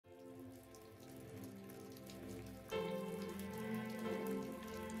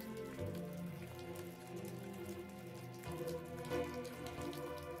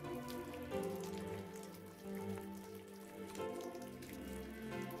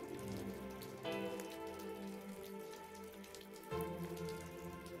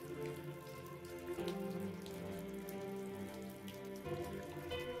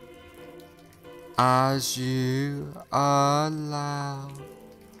as you allow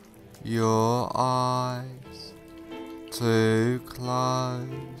your eyes to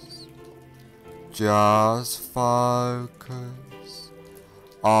close. Just focus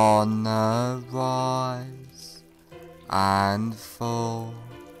on the rise and fall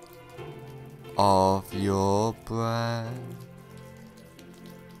of your breath,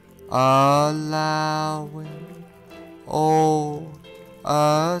 allowing all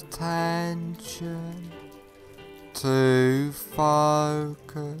attention to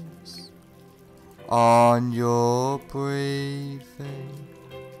focus on your breathing,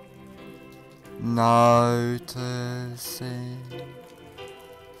 noticing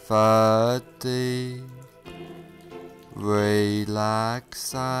the deep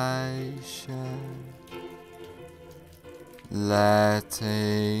relaxation,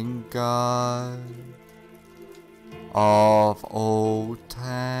 letting go of all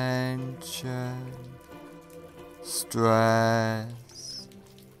tension, stress,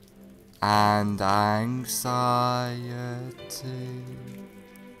 and anxiety,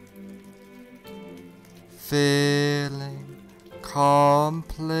 feeling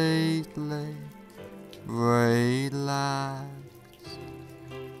completely relaxed.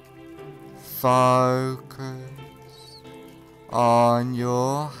 Focus on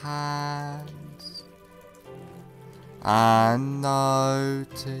your hands and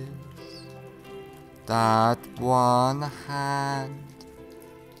notice that one hand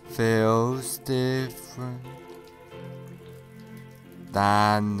feels different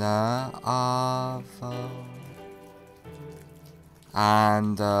than the other,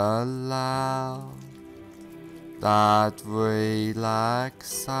 and allow that relaxation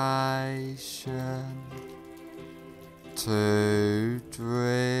to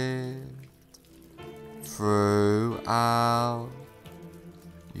drift throughout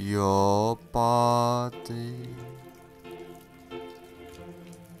your body,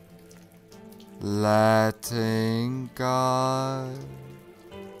 letting go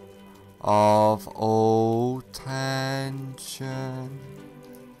of all tension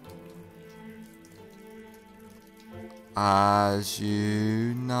as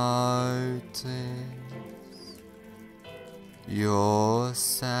you notice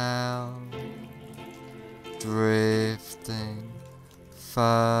yourself drifting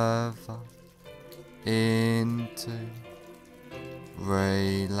further into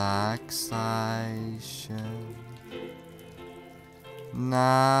relaxation.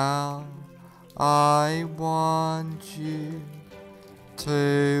 Now I want you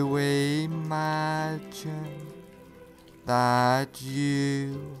to imagine that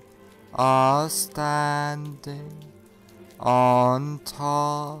you are standing on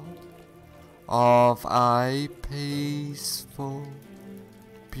top of a peaceful,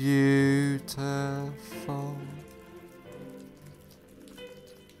 beautiful,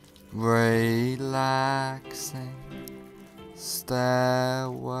 relaxing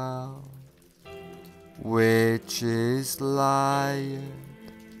stairwell, which is layered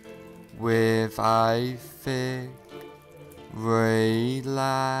with a thick,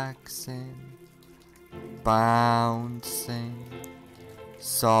 relaxing, bouncing,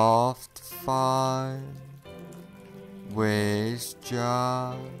 soft foam, which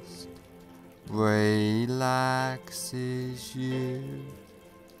just relaxes you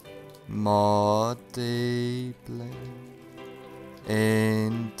more deeply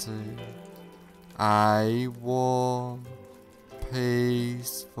into a warm,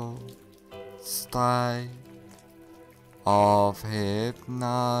 peaceful state of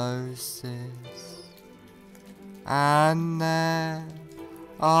hypnosis. And there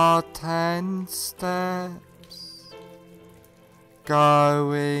are 10 steps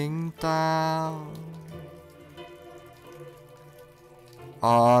going down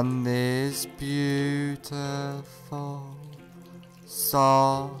on this beautiful,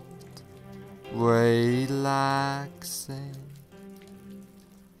 soft, relaxing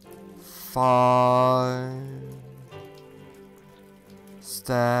foam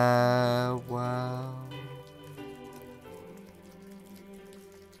stairwell.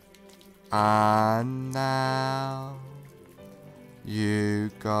 And now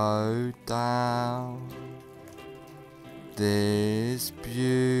you go down this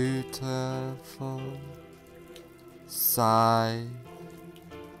beautiful, safe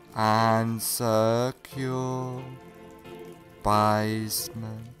and secure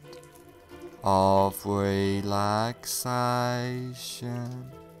basement of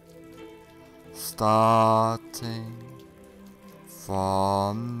relaxation, starting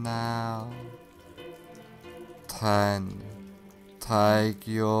from now. 10 take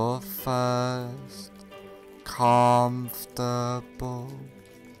your first comfortable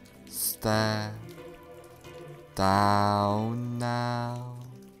step down now,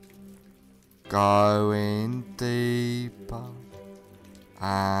 going deeper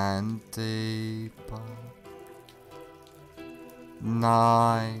and deeper.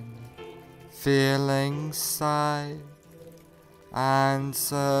 9. Feeling safe and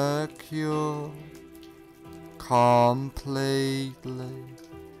secure, completely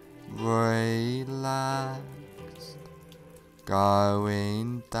relaxed,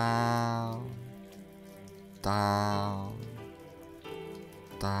 going down, down,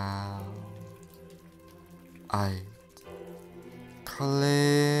 down. 8.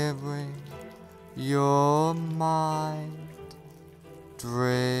 Clearing your mind,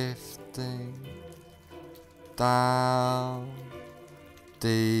 drifting down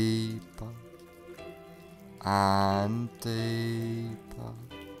deeper and deeper.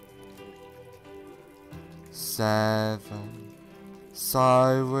 7.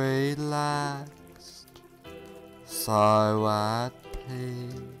 So relaxed, so at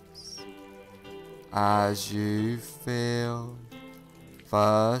peace, as you feel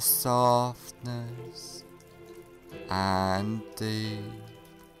the softness and deep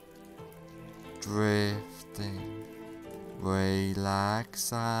drifting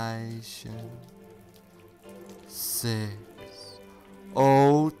relaxation. 6.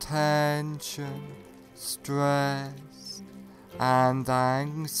 All tension, stress and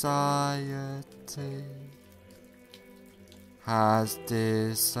anxiety has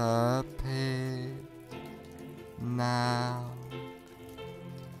disappeared now,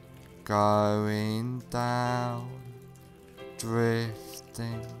 going down,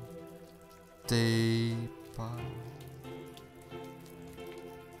 drifting deeper.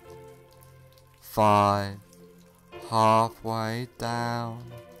 5. Halfway down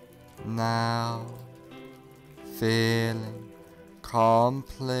now, feeling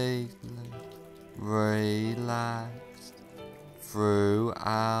completely relaxed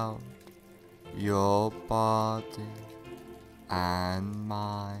throughout your body and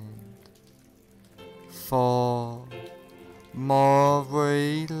mind. 4. More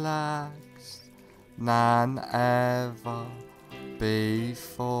relaxed than ever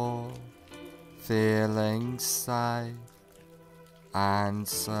before, feeling safe and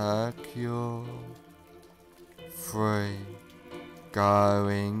secure. 3.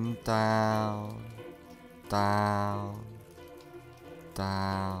 Going down, down,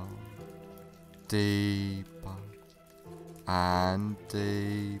 down, deeper and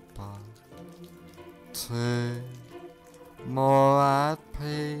deeper. 2. More at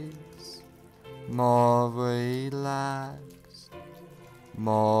peace, more relaxed,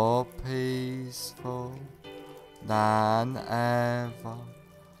 more peaceful than ever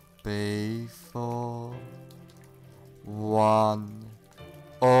before. 1.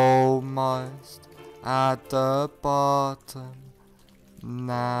 Almost at the bottom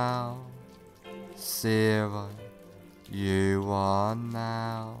now. 0. You are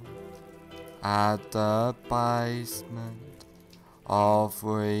now at the basement of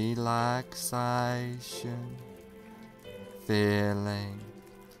relaxation, feeling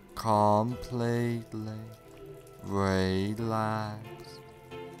completely relaxed.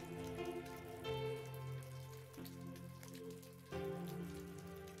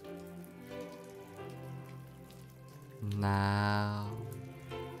 Now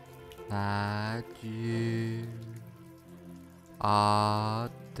that you are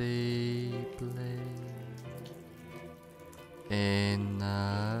deeply in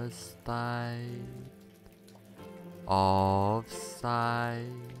a state of safe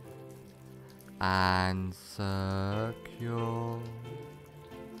and secure,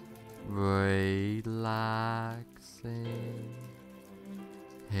 relaxing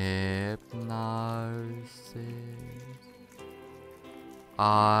hypnosis,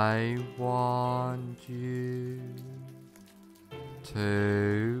 I want you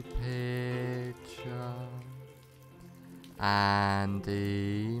to picture and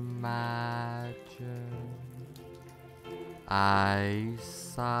imagine a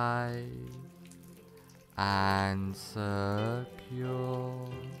safe and secure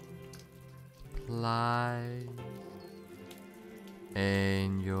place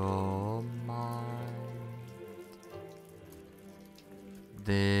in your mind.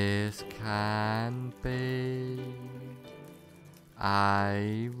 This can be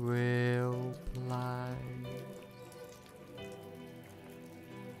a real place,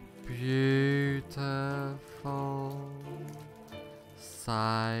 beautiful,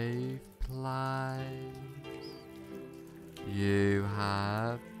 safe place you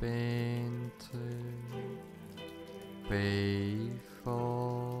have been to before,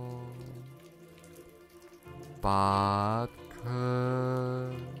 but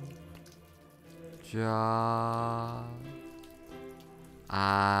could just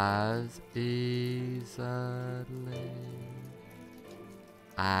as easily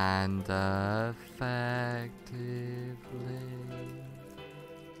and effectively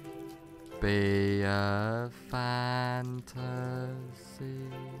be a fantasy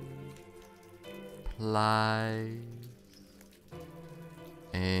place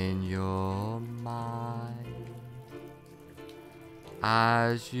in your mind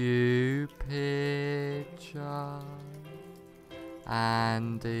as you picture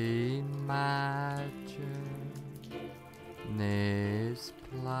and imagine this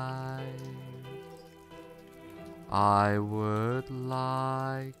place. I would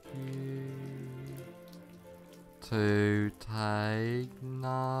like you to take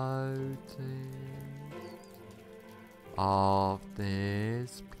notice of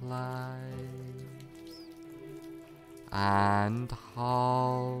this place and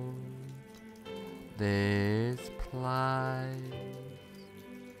hold this place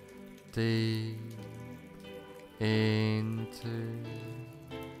deep into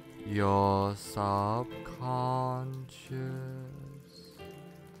your subconscious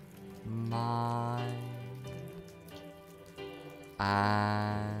mind,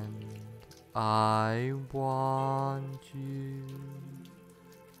 and I want you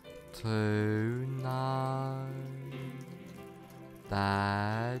to know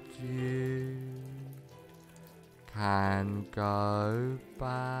that you can go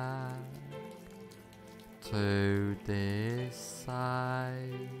back to this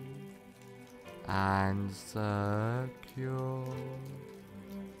safe and secure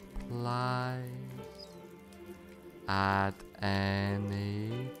place at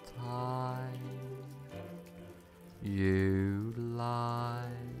any time you like,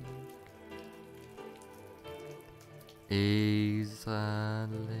 easily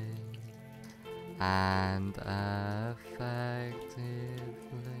and effectively.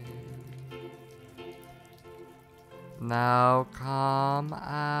 Now come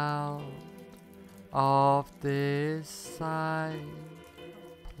out of this safe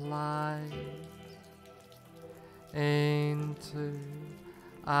place into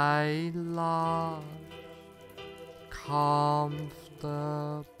a large, comfortable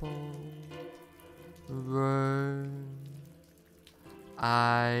room,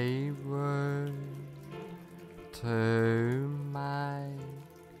 a room to make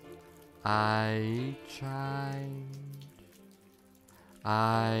a change,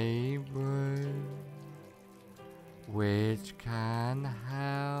 a room which can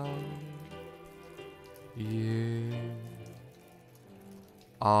help you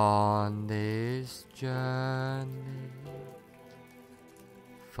on this journey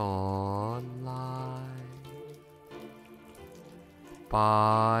for life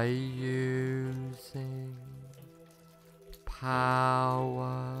by using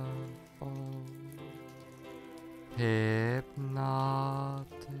powerful hypnotic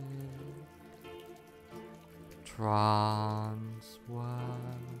trance work,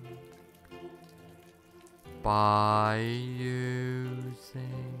 by using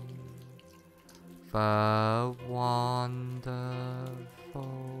the wonderful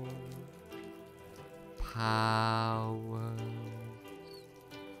powers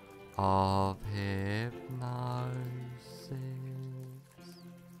of hypnosis.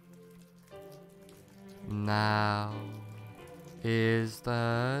 Now is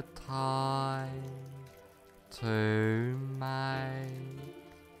the time to make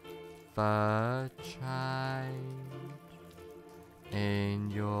the change in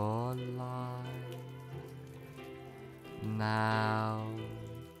your life. Now's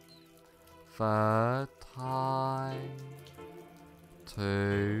the time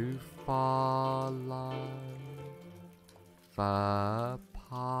to follow the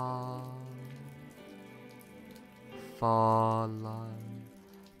path. Follow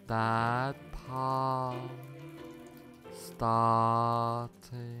that path, starting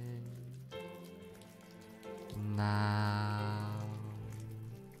now.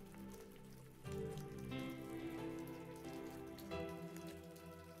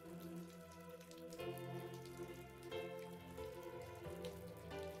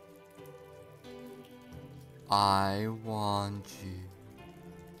 I want you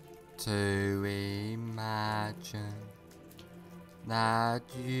to imagine that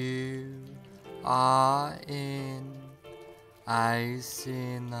you are in a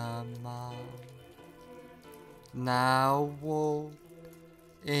cinema Now walk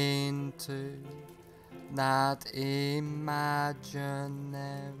into that imaginary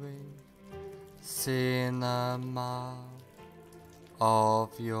cinema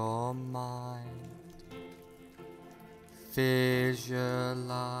of your mind. Visualize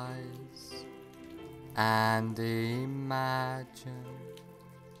and imagine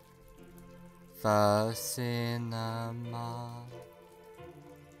the cinema.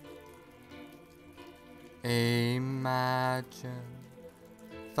 Imagine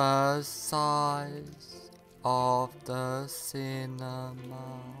the size of the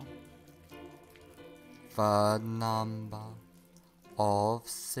cinema, the number of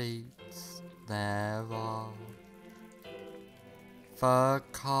seats there are, the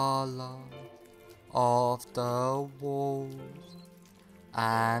color of the walls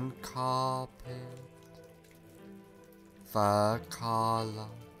and carpet, the color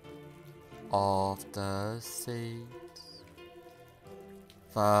of the seats,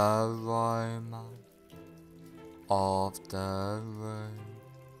 the aroma of the room,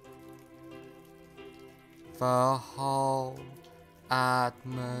 the whole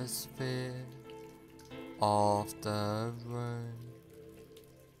atmosphere of the room.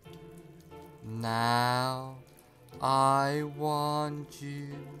 Now I want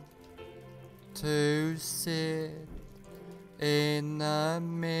you to sit in the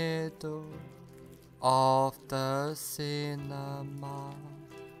middle of the cinema,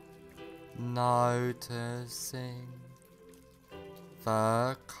 noticing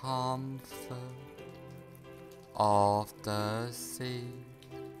the comfort of the seat.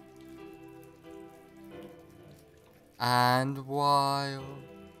 And while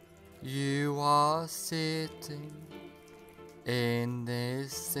you are sitting in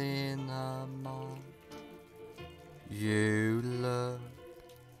this cinema, you look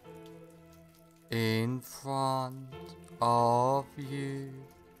in front of you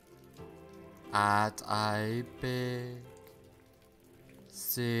at a big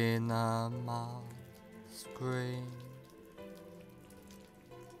cinema screen,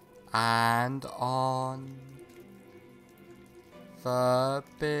 and on the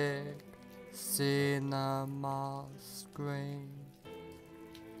big cinema screen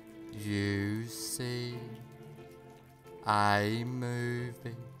you see a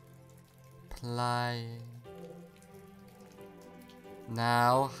movie playing.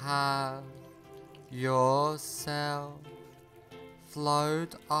 Now have yourself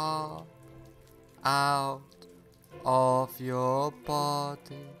float up out of your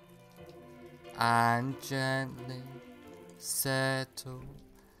body and gently settle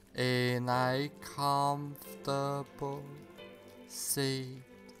in a comfortable seat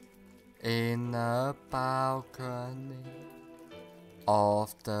in the balcony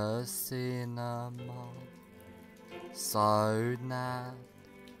of the cinema, so that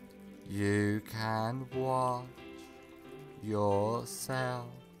you can watch yourself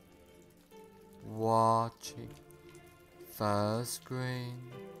watching the screen.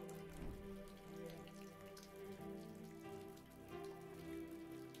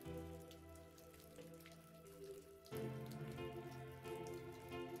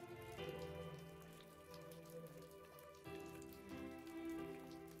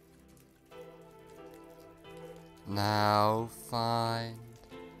 Now find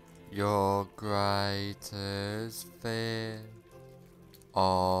your greatest fear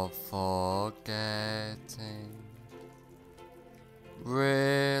of forgetting.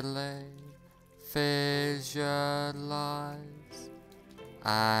 Really visualize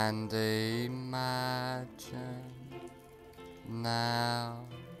and imagine now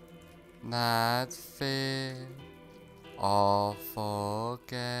that fear of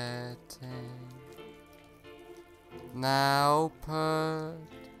forgetting. Now put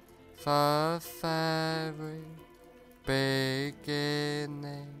the very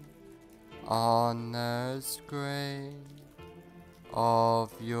beginning on the screen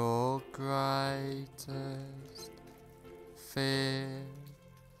of your greatest fear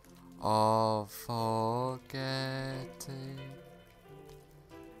of forgetting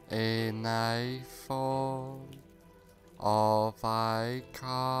in a form of a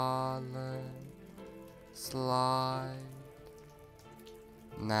colored slide.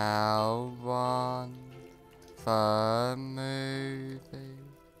 Now run the movie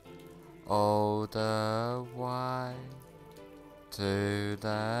all the way to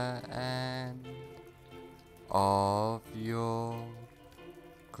the end of your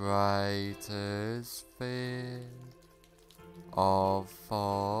greatest fear of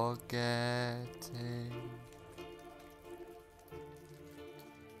forgetting.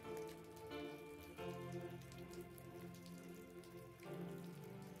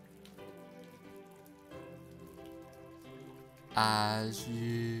 as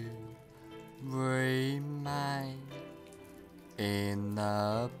you remain in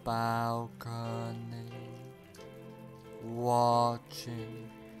the balcony, watching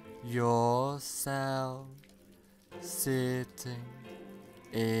yourself sitting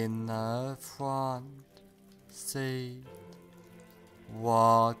in the front seat,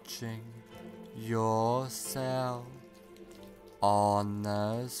 watching yourself on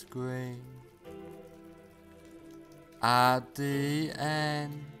the screen. At the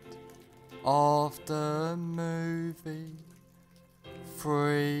end of the movie,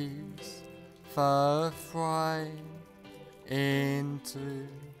 freeze the frame into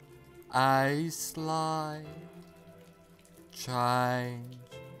a slide, change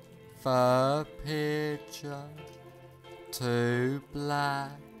the picture to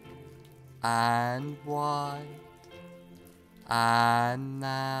black and white, and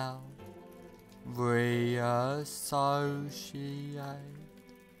now reassociate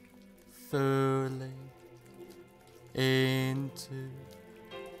fully into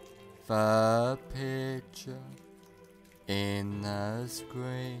the picture in the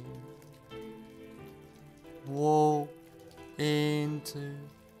screen. Walk into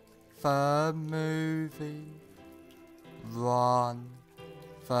the movie, run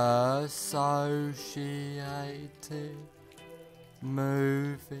the associated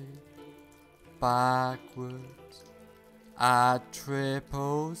movie backwards at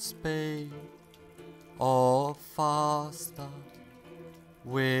triple speed or faster,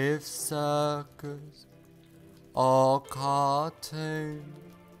 with circus or cartoon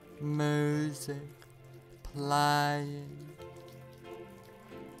music playing,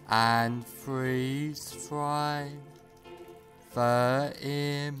 and freeze frame the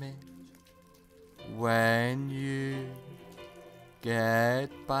image when you get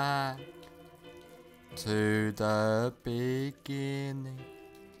back to the beginning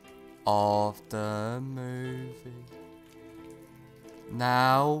of the movie.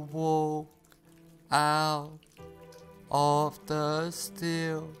 Now walk out of the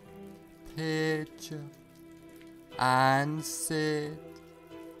still picture and sit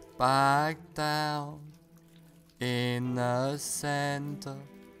back down in the center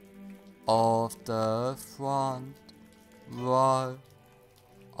of the front row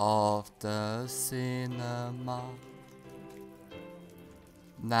of the cinema.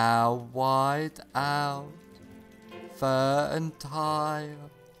 Now white out the entire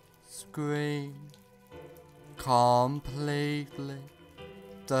screen, completely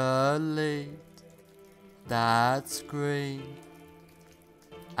delete that screen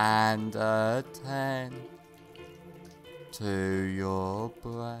and attend to your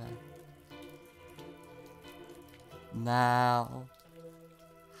breath. Now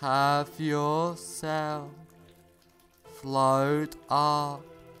have yourself float up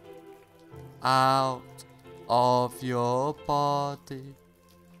out of your body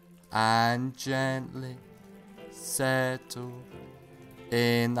and gently settle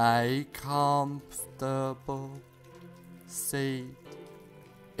in a comfortable seat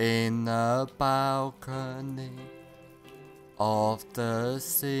in the balcony of the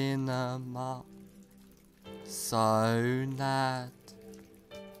cinema, so that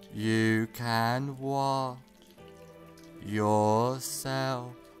you can watch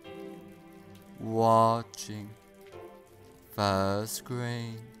yourself watching the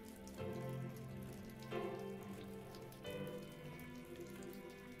screen.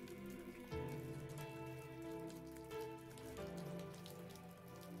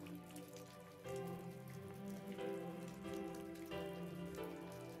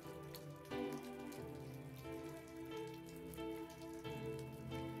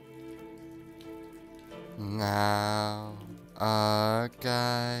 Now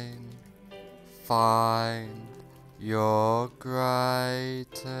again, find your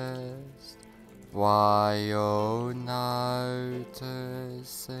greatest while noticing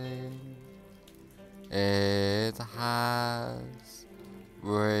it has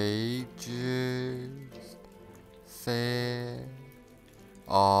reduced fear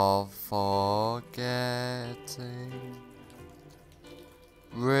of forgetting.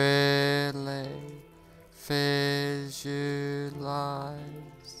 Really visualize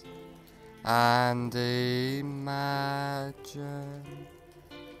and imagine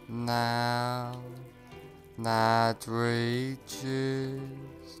now that reduced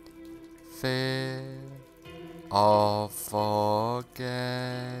fear of forgetting.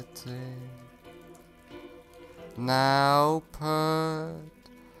 Now put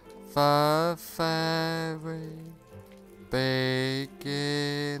the very beginning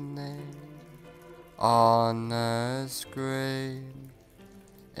on the screen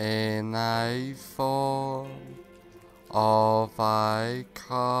in a form of a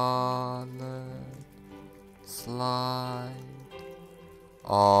coloured slide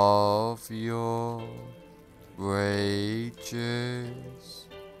of your reduced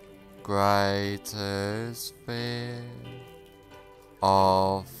greatest fear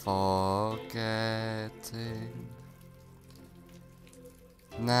of forgetting.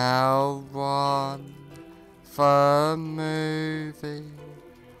 Now run the movie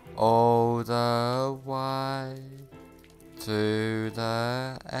all the way to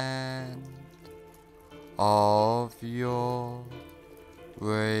the end of your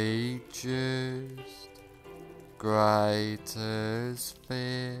reduced greatest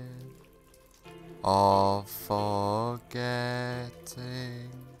fear of forgetting.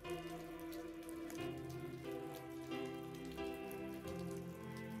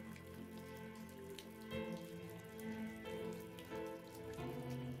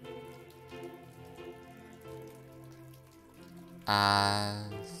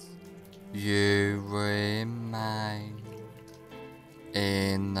 As you remain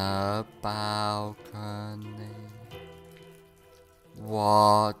in the balcony,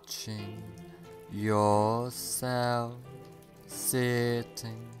 watching yourself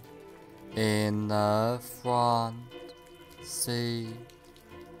sitting in the front seat,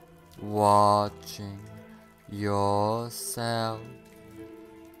 watching yourself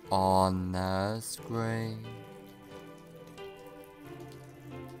on the screen.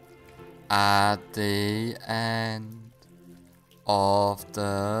 At the end of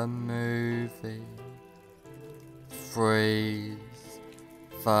the movie, freeze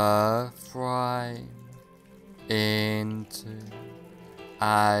the frame into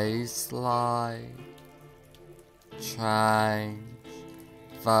a slide, change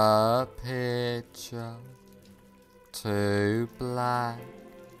the picture to black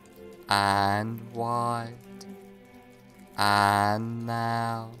and white, and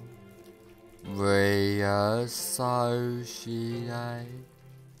now reassociate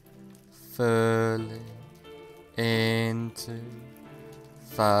fully into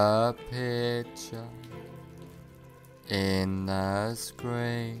the picture in the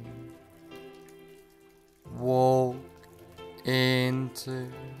screen. Walk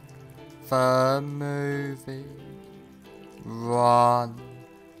into the movie, run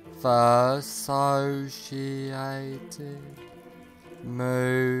the associated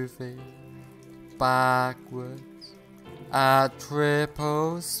movie backwards at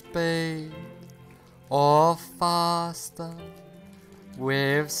triple speed or faster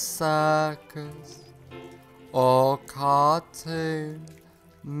with circus or cartoon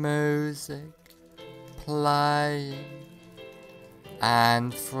music playing,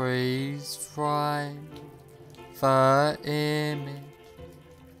 and freeze frame the image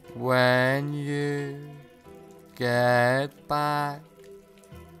when you get back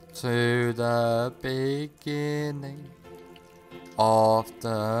to the beginning of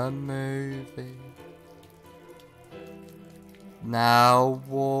the movie. Now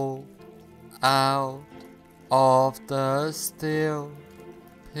walk out of the still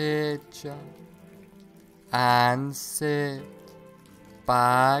picture and sit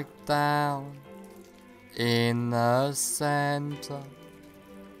back down in the center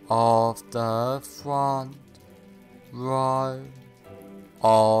of the front row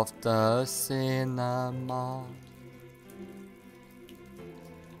of the cinema.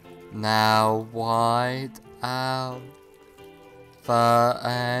 Now wide out the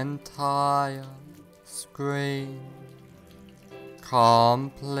entire screen,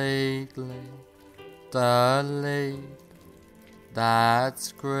 completely delete that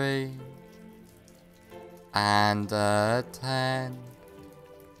screen and attend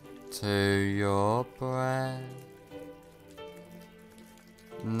to your breath.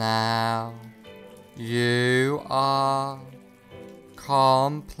 Now you are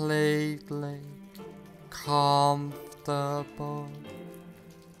completely comfortable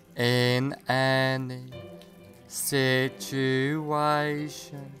in any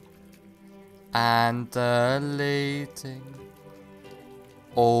situation and deleting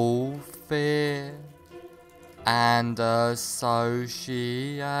all fear and association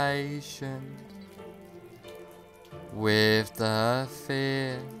with the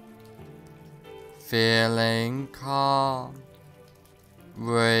fear, feeling calm,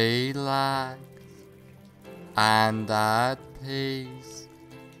 relaxed and at peace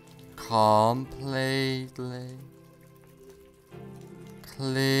completely,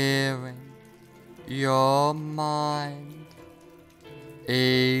 clearing your mind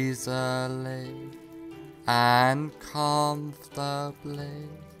easily and comfortably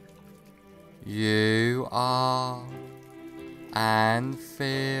you are and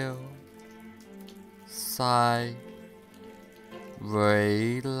feel safe,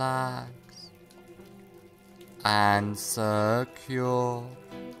 relaxed and secure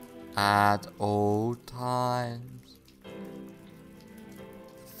at all times,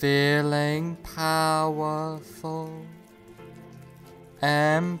 feeling powerful,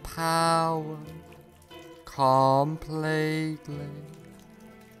 empowered completely,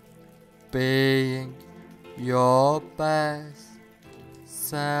 being your best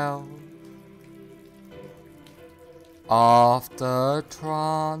self. After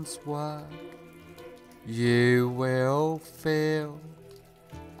trance work, you will feel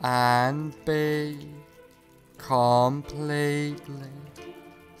and be completely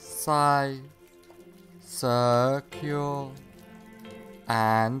safe, secure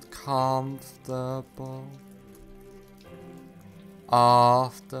and comfortable.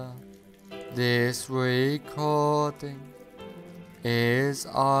 After this recording is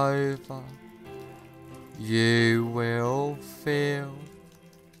over, you will feel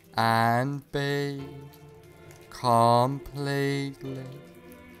and be completely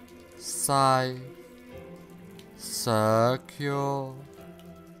safe, secure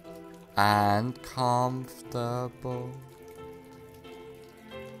and comfortable.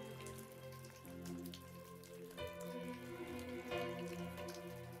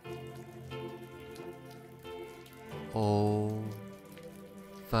 All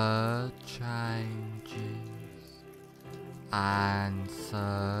the changes and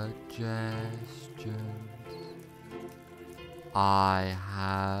suggestions I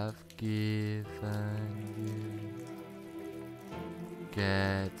have given you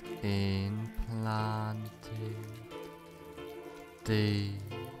get implanted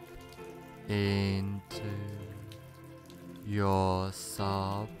deep into your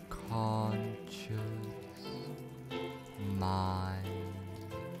subconscious mind.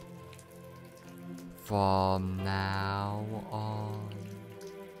 From now on,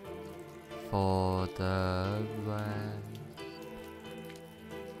 for the rest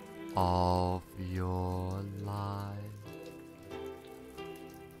of your life,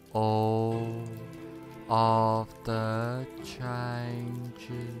 all of the changes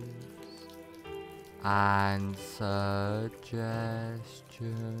and suggestions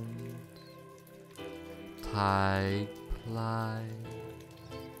take place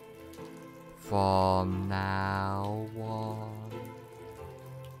from now on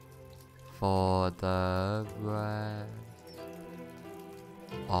for the rest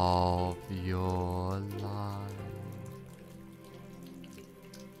of your life.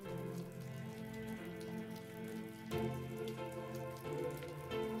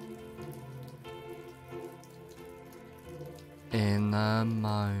 In a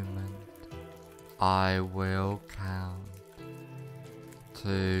moment, I will count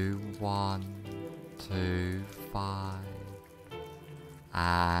to 1, 2, 5,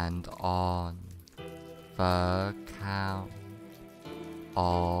 and on the count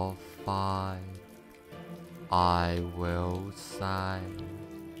of 5, I will say,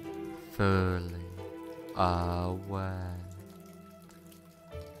 fully aware.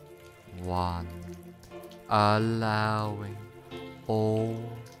 1. Allowing all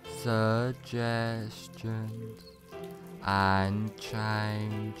suggestions and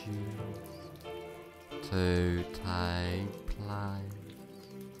changes to take place.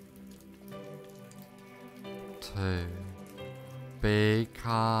 2.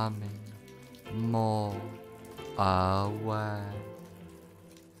 Becoming more aware.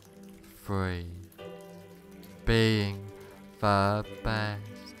 3. Being the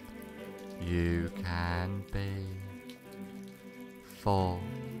best you can be. 4.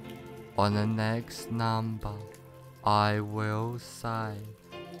 On the next number, I will say,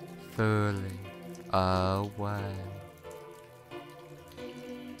 fully aware.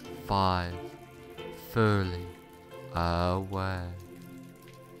 5. Fully aware.